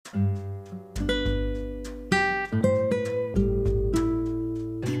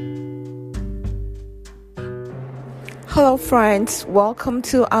Hello friends, welcome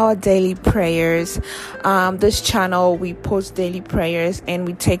to our daily prayers. This channel, we post daily prayers and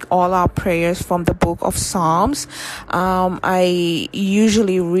we take all our prayers from the book of Psalms. I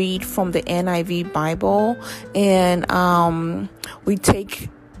usually read from the NIV Bible, and we take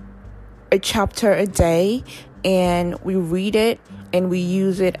a chapter a day and we read it and we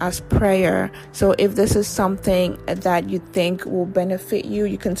use it as prayer. So if this is something that you think will benefit you,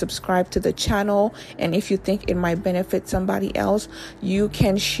 you can subscribe to the channel. And if you think it might benefit somebody else, you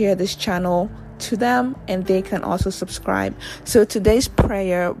can share this channel to them and they can also subscribe. So today's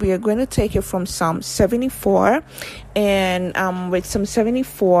prayer, we are going to take it from Psalm 74. And with Psalm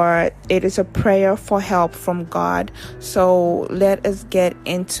 74, it is a prayer for help from God. So let us get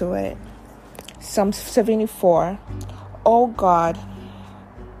into it. Psalm 74. O God,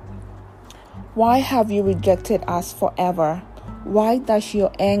 why have you rejected us forever? Why does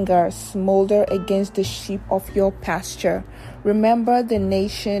your anger smolder against the sheep of your pasture? Remember the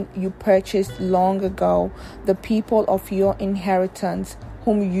nation you purchased long ago, the people of your inheritance,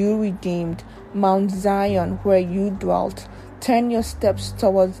 whom you redeemed, Mount Zion, where you dwelt. Turn your steps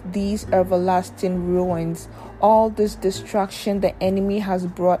towards these everlasting ruins, all this destruction the enemy has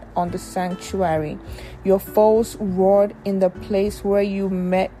brought on the sanctuary. Your foes roared in the place where you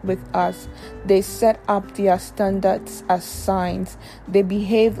met with us. They set up their standards as signs. They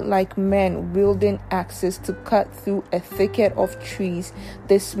behaved like men wielding axes to cut through a thicket of trees.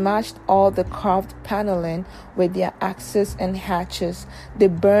 They smashed all the carved paneling with their axes and hatchets. They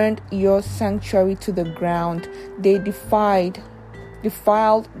burned your sanctuary to the ground. They defiled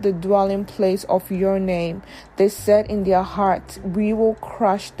the dwelling place of your name. They said in their hearts, we will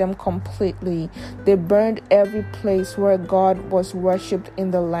crush them completely. They burned every place where God was worshipped in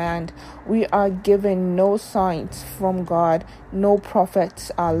the land. We are given no signs from God. No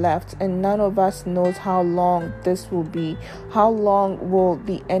prophets are left, and none of us knows how long this will be. How long will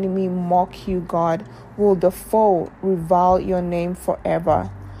the enemy mock you, God? Will the foe revile your name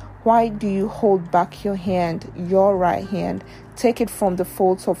forever? Why do you hold back your hand, your right hand? Take it from the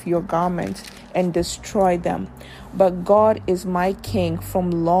folds of your garment and destroy them. But God is my king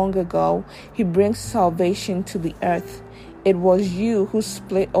from long ago. He brings salvation to the earth. It was you who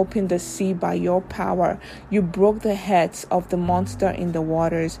split open the sea by your power. You broke the heads of the monster in the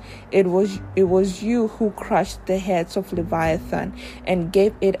waters. It was you who crushed the heads of Leviathan and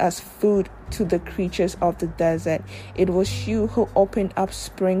gave it as food to the creatures of the desert. It was you who opened up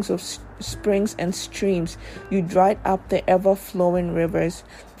springs and streams. You dried up the ever-flowing rivers.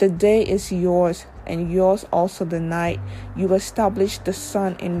 The day is yours, and yours also the night. You established the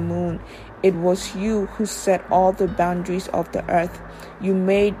sun and moon. It was you who set all the boundaries of the earth. You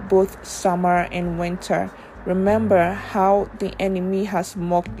made both summer and winter. Remember how the enemy has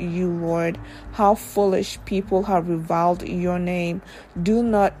mocked you, Lord, how foolish people have reviled your name. Do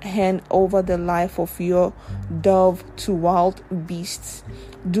not hand over the life of your dove to wild beasts.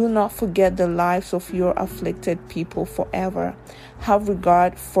 Do not forget the lives of your afflicted people forever. Have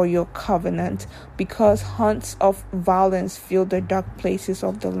regard for your covenant, because hunts of violence fill the dark places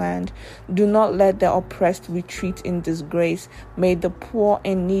of the land. Do not let the oppressed retreat in disgrace. May the poor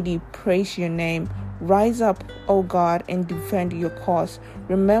and needy praise your name. Rise up, O God, and defend your cause.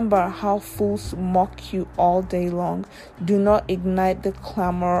 Remember how fools mock you all day long. Do not ignite the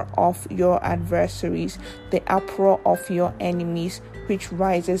clamor of your adversaries, the uproar of your enemies, which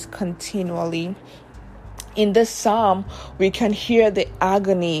rises continually. In this psalm, we can hear the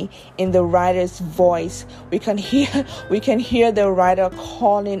agony in the writer's voice. We can hear the writer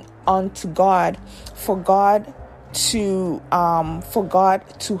calling unto God for God to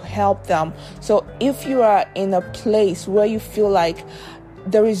help them. So if you are in a place where you feel like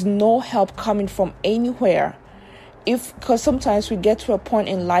there is no help coming from anywhere, because sometimes we get to a point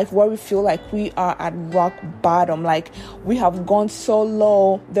in life where we feel like we are at rock bottom, like we have gone so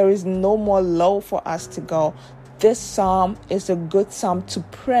low, there is no more low for us to go. This psalm is a good psalm to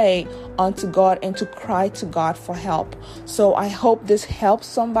pray unto God and to cry to God for help. So I hope this helps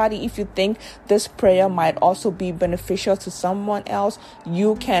somebody. If you think this prayer might also be beneficial to someone else,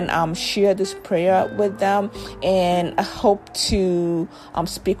 you can share this prayer with them. And I hope to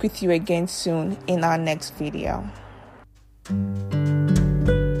speak with you again soon in our next video.